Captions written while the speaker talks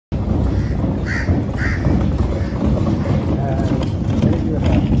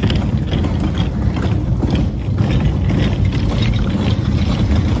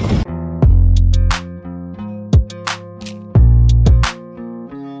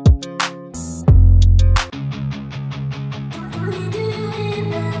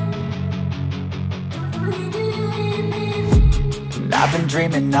I've been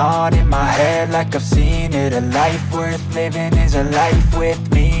dreaming on in my head like I've seen it. A life worth living is a life with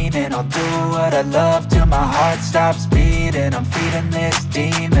meaning. I'll do what I love till my heart stops beating. I'm feeding this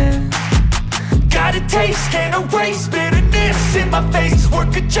demon. Got a taste, can't erase bitterness in my face.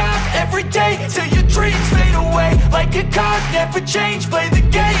 Work a job every day till your dreams fade away. Like a card, never change, play the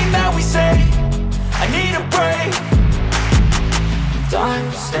game that we say. I need a break.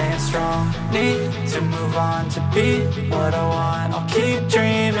 I'm staying strong, need to move on to be what I want. I'll keep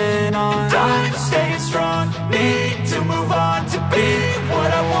dreaming on. I'm staying strong, need to move on to be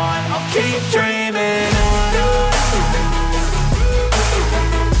what I want. I'll keep dreaming on.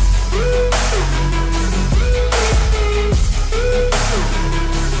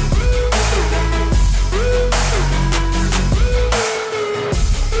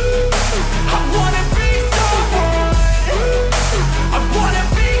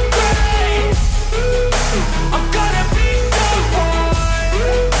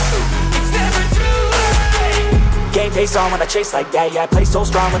 Face on when I chase like that. Yeah, I play so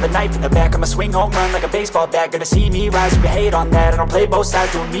strong with a knife in the back. I'ma swing home run like a baseball bat. Gonna see me rise, you can hate on that. I don't play both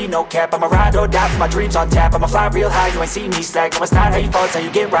sides, doing me no cap. I'ma ride or die for my dreams on tap. I'ma fly real high, you ain't see me slack. No, it's not how you fall, it's how you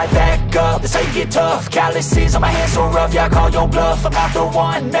get right back up. That's how you get tough. Calluses on my hands so rough, yeah, I call your bluff. I'm not the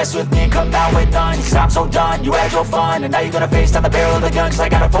one, mess with me and come out with none. Cause I'm so done, you had your fun. And now you're gonna face down the barrel of the gun. Cause I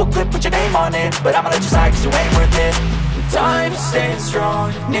got a full clip, put your name on it. But I'ma let you slide cause you ain't worth it. I'm staying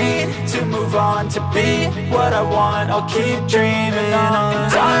strong, need to move on to be what I want. I'll keep dreaming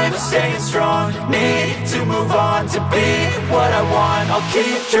on. I'm staying strong, need to move on to be what I want. I'll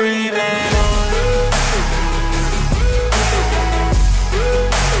keep dreaming on.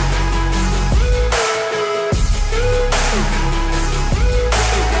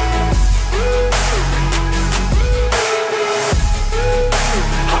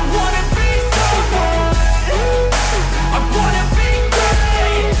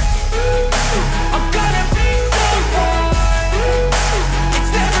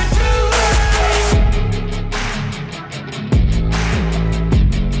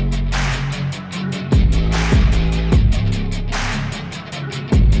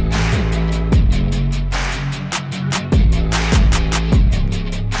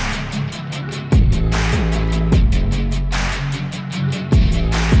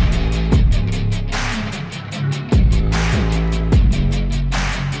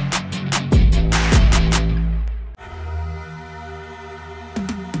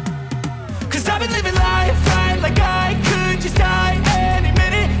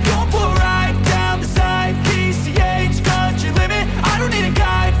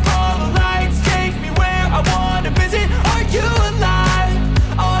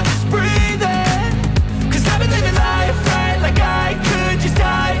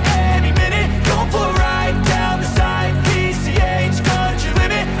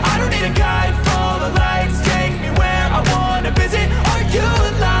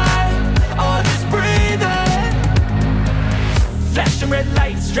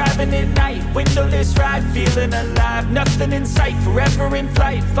 Driving at night, windowless ride, feeling alive. Nothing in sight, forever in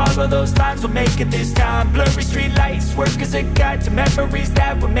flight. Follow those lines, we'll make it this time. Blurry street lights, work as a guide to memories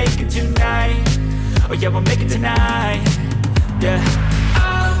that we're making tonight. Oh yeah, we'll make it tonight. Yeah.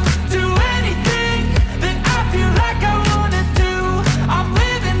 I'll do anything that I feel like I wanna do. I'm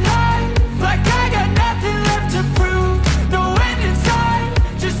living life like I got nothing left to prove. No end in sight,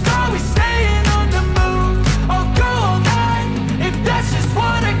 just always staying on the move. I'll go all night if that's just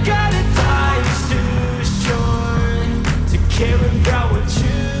what I gotta do. Life's too short to care about what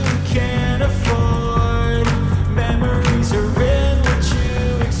you can't afford. Memories are in what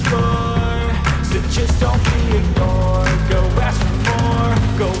you explore, so just don't be ignored. Go ask for more,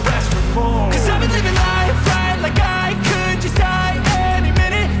 go ask for more. Cause I've been living life right like I could just die any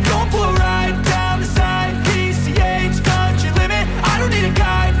minute. Going for a ride down the side, PCH, country limit. I don't need a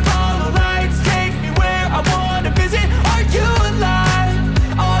guide, follow lights, take me where I wanna visit. Are you alive?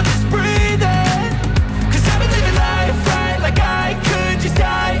 I'll just breathe in. Cause I've been living life right like I could just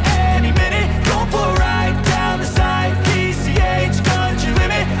die any minute. Going for a ride down the side, PCH, country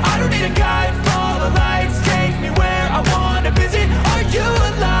limit. I don't need a guide, follow lights, take me where I wanna visit. Are you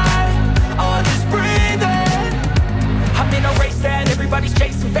alive? I'll just breathe in. I'm in a race that everybody's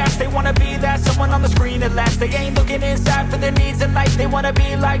chasing fast. They wanna be that someone on the screen at last. They ain't looking inside for their needs in life. They wanna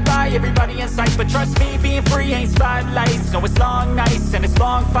be liked by everybody in sight. But trust me, being free ain't spotlights. No, it's long nights and it's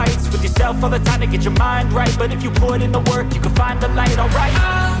long fights with yourself all the time to get your mind right. But if you put in the work, you can find the light,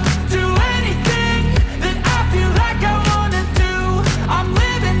 alright.